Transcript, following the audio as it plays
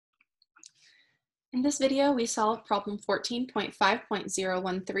In this video, we solve problem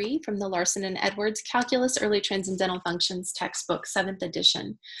 14.5.013 from the Larson and Edwards Calculus Early Transcendental Functions textbook, 7th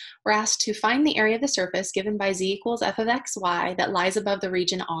edition. We're asked to find the area of the surface given by z equals f of xy that lies above the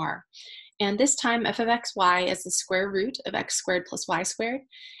region R. And this time, f of xy is the square root of x squared plus y squared,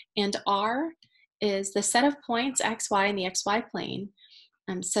 and R is the set of points xy in the xy plane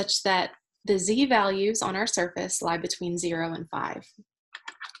such that the z values on our surface lie between 0 and 5.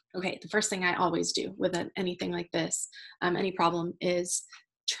 Okay, the first thing I always do with anything like this, any problem, is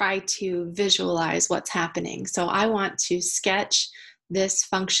try to visualize what's happening. So I want to sketch this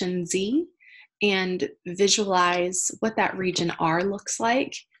function z and visualize what that region R looks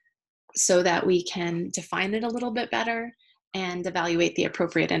like so that we can define it a little bit better and evaluate the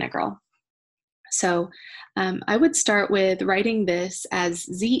appropriate integral. So I would start with writing this as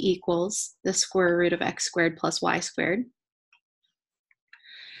z equals the square root of x squared plus y squared.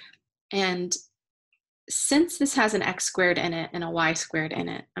 And since this has an x squared in it and a y squared in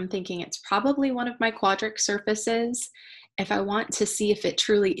it, I'm thinking it's probably one of my quadric surfaces. If I want to see if it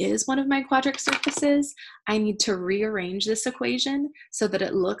truly is one of my quadric surfaces, I need to rearrange this equation so that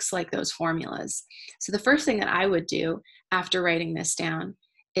it looks like those formulas. So the first thing that I would do after writing this down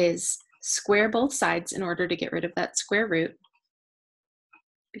is square both sides in order to get rid of that square root,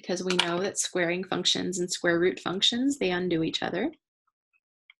 because we know that squaring functions and square root functions, they undo each other.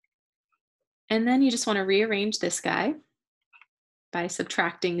 And then you just want to rearrange this guy by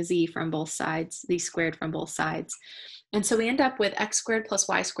subtracting z from both sides, z squared from both sides. And so we end up with x squared plus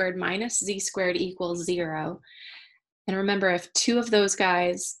y squared minus z squared equals 0. And remember, if two of those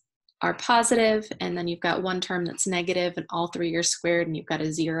guys are positive, and then you've got one term that's negative, and all three are squared, and you've got a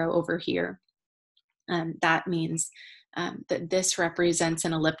 0 over here, that means that this represents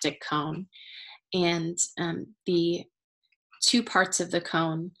an elliptic cone. And the two parts of the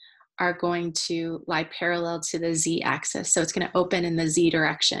cone are going to lie parallel to the z-axis. So it's going to open in the z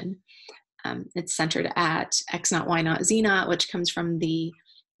direction. It's centered at x naught, y naught, z naught, which comes from the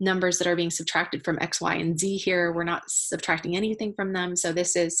numbers that are being subtracted from x, y, and z here. We're not subtracting anything from them, so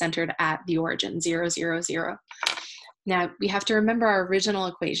this is centered at the origin, 0, 0, 0. Now, we have to remember our original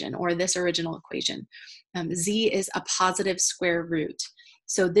equation, or this original equation. Z is a positive square root.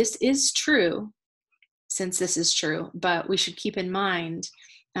 So this is true, since this is true, but we should keep in mind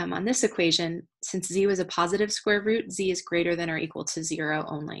on this equation, since z was a positive square root, z is greater than or equal to 0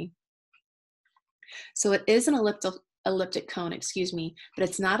 only. So it is an elliptic cone, but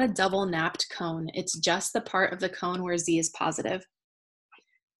it's not a double napped cone. It's just the part of the cone where z is positive.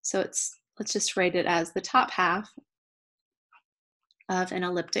 So let's just write it as the top half of an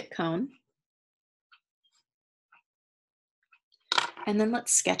elliptic cone. And then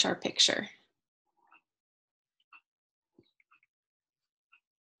let's sketch our picture.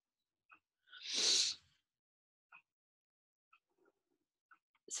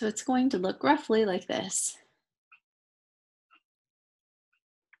 So it's going to look roughly like this.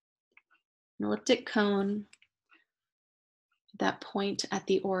 An elliptic cone, that point at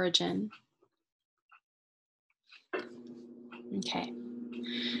the origin. Okay.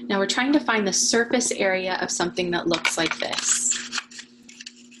 Now we're trying to find the surface area of something that looks like this.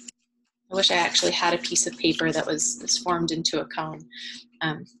 I wish I actually had a piece of paper that was formed into a cone.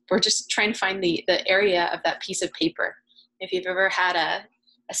 We're just trying to find the area of that piece of paper. If you've ever had a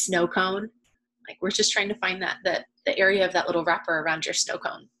snow cone, like we're just trying to find the area of that little wrapper around your snow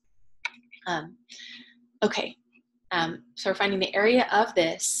cone. Okay, so we're finding the area of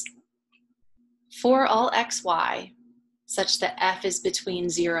this for all x, y, such that f is between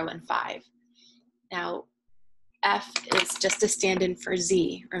 0 and 5. Now, f is just a stand-in for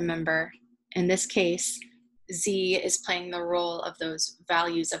z, remember. In this case, z is playing the role of those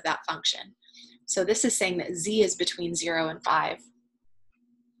values of that function. So this is saying that z is between 0 and 5.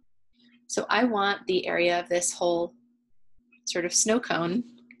 So I want the area of this whole sort of snow cone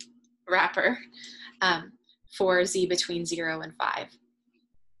wrapper for z between 0 and 5.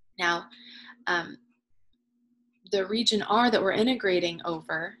 Now, the region R that we're integrating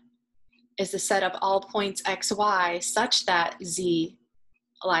over is the set of all points x, y such that z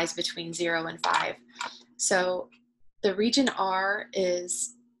lies between 0 and 5. So the region R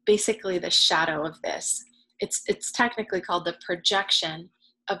is basically the shadow of this. It's technically called the projection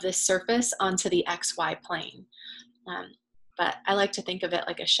of this surface onto the xy plane. But I like to think of it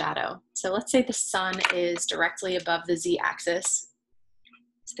like a shadow. So let's say the sun is directly above the z-axis.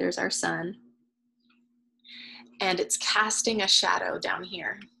 So there's our sun. And it's casting a shadow down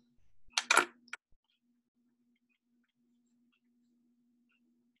here.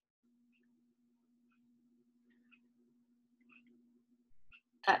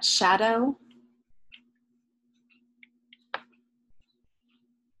 That shadow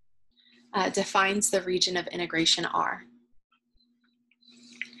defines the region of integration R.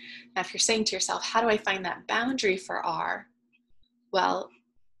 Now, if you're saying to yourself, how do I find that boundary for R? Well,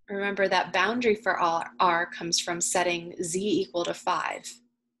 remember that boundary for R comes from setting Z equal to 5.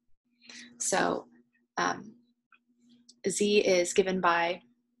 So Z is given by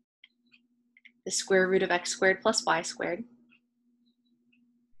the square root of x squared plus y squared.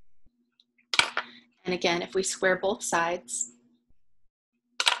 And again, if we square both sides,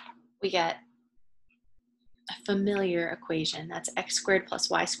 we get a familiar equation. That's x squared plus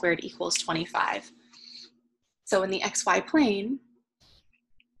y squared equals 25. So in the xy plane,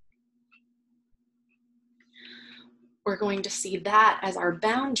 we're going to see that as our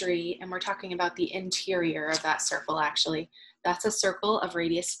boundary, and we're talking about the interior of that circle actually. That's a circle of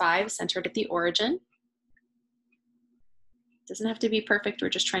radius 5 centered at the origin. It doesn't have to be perfect, we're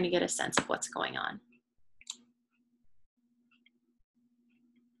just trying to get a sense of what's going on.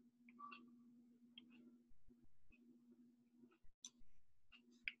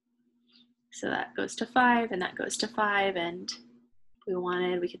 So that goes to 5 and that goes to 5, and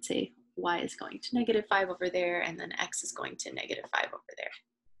we could say y is going to -5 over there, and then x is going to -5 over there.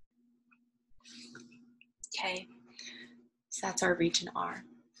 Okay, so that's our region R.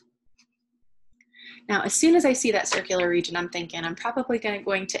 Now, as soon as I see that circular region, I'm thinking I'm probably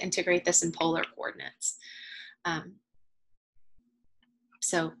going to integrate this in polar coordinates.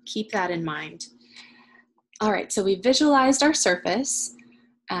 So keep that in mind. All right, so we visualized our surface.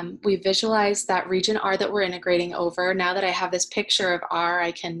 We visualized that region R that we're integrating over. Now that I have this picture of R,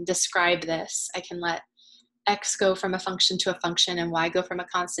 I can describe this. I can let x go from a function to a function and y go from a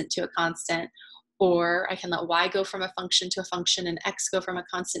constant to a constant, or I can let y go from a function to a function and x go from a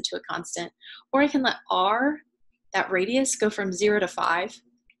constant to a constant, or I can let R, that radius, go from 0 to 5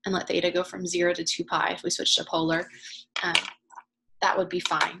 and let theta go from 0 to 2 pi if we switch to polar. That would be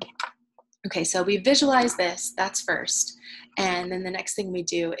fine. Okay, so we visualize this, that's first. And then the next thing we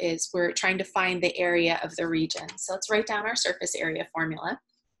do is we're trying to find the area of the region. So let's write down our surface area formula.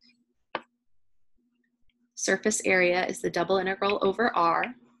 Surface area is the double integral over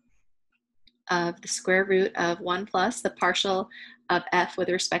R of the square root of 1 plus the partial of f with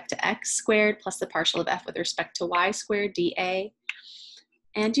respect to x squared plus the partial of f with respect to y squared dA.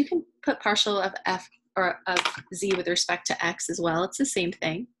 And you can put partial of f or of z with respect to x as well. It's the same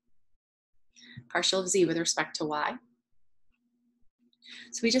thing. Partial of z with respect to y.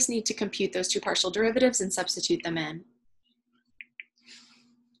 So we just need to compute those two partial derivatives and substitute them in.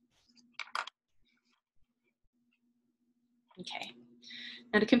 Okay.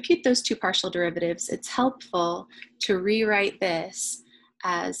 Now to compute those two partial derivatives, it's helpful to rewrite this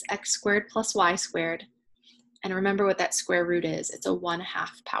as x squared plus y squared. And remember what that square root is. It's a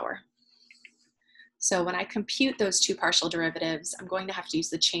 1/2 power. So when I compute those two partial derivatives, I'm going to have to use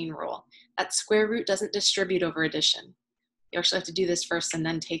the chain rule. That square root doesn't distribute over addition. You actually have to do this first and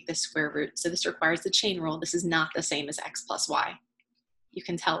then take the square root. So this requires the chain rule. This is not the same as x plus y. You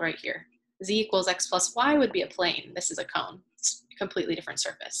can tell right here. Z equals x plus y would be a plane. This is a cone. It's a completely different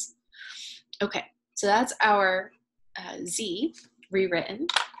surface. Okay, so that's our z rewritten.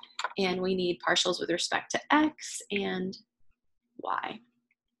 And we need partials with respect to x and y.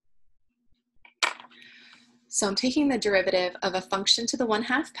 So I'm taking the derivative of a function to the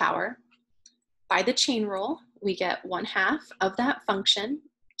 1/2 power. By the chain rule, we get 1/2 of that function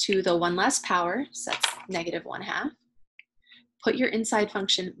to the 1 less power, so that's -1/2. Put your inside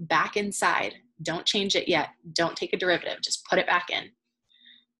function back inside. Don't change it yet. Don't take a derivative, just put it back in.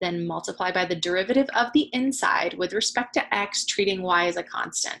 Then multiply by the derivative of the inside with respect to x, treating y as a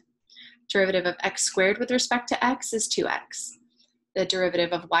constant. Derivative of x squared with respect to x is 2x. The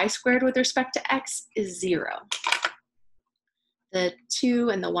derivative of y squared with respect to x is 0. The 2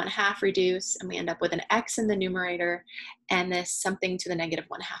 and the 1/2 reduce, and we end up with an x in the numerator, and this something to the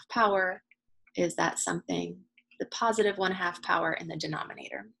 -1/2 power is that something, the positive 1/2 power in the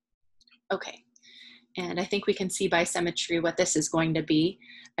denominator. Okay, and I think we can see by symmetry what this is going to be.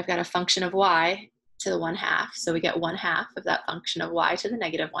 I've got a function of y to the 1/2, so we get 1/2 of that function of y to the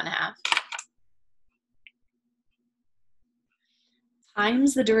 -1/2.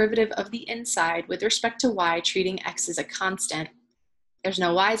 Times the derivative of the inside with respect to y, treating x as a constant. There's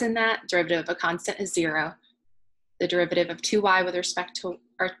no y's in that. Derivative of a constant is 0. The derivative of 2y with respect to,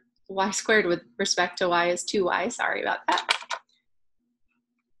 or y squared with respect to y is 2y. Sorry about that.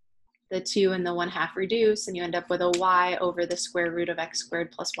 The 2 and the 1/2 reduce, and you end up with a y over the square root of x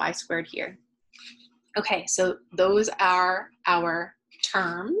squared plus y squared here. Okay, so those are our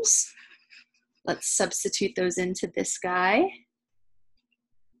terms. Let's substitute those into this guy.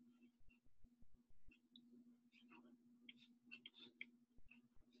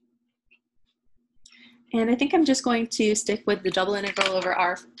 And I think I'm just going to stick with the double integral over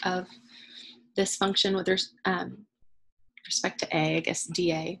r of this function with respect to a, I guess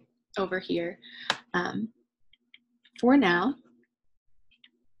dA over here for now.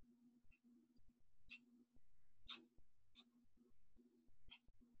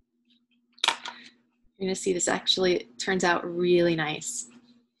 You're going to see this actually turns out really nice.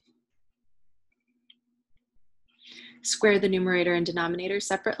 Square the numerator and denominator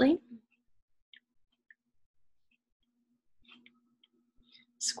separately.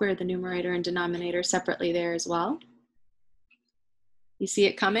 Square the numerator and denominator separately there as well. You see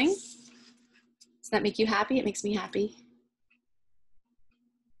it coming? Does that make you happy? It makes me happy.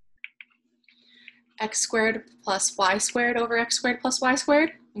 X squared plus y squared over x squared plus y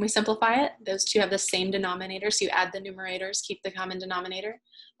squared. When we simplify it, those two have the same denominator, so you add the numerators, keep the common denominator.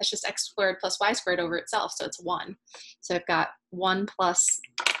 That's just x squared plus y squared over itself, so it's 1. So I've got 1 plus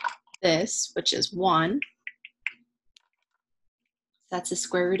this, which is 1. That's the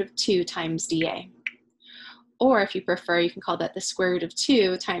square root of 2 times dA. Or if you prefer, you can call that the square root of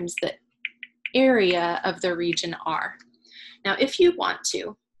 2 times the area of the region R. Now, if you want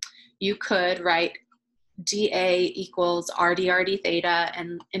to, you could write dA equals r d theta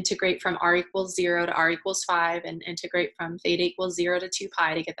and integrate from r equals 0 to r equals 5 and integrate from theta equals 0 to 2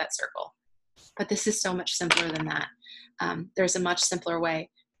 pi to get that circle. But this is so much simpler than that. There's a much simpler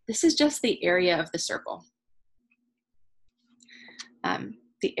way. This is just the area of the circle.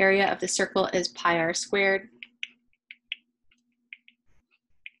 The area of the circle is pi r squared.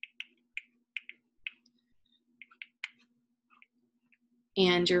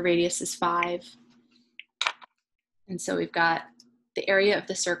 And your radius is 5. And so we've got the area of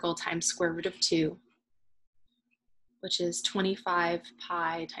the circle times square root of 2, which is 25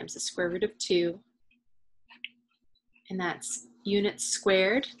 pi times the square root of 2. And that's units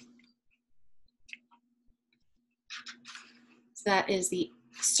squared. So that is the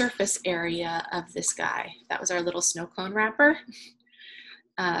surface area of this guy. That was our little snow cone wrapper.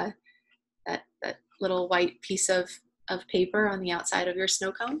 That little white piece of paper on the outside of your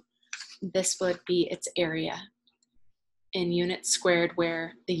snow cone. This would be its area in units squared,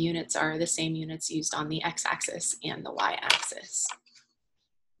 where the units are the same units used on the x-axis and the y-axis.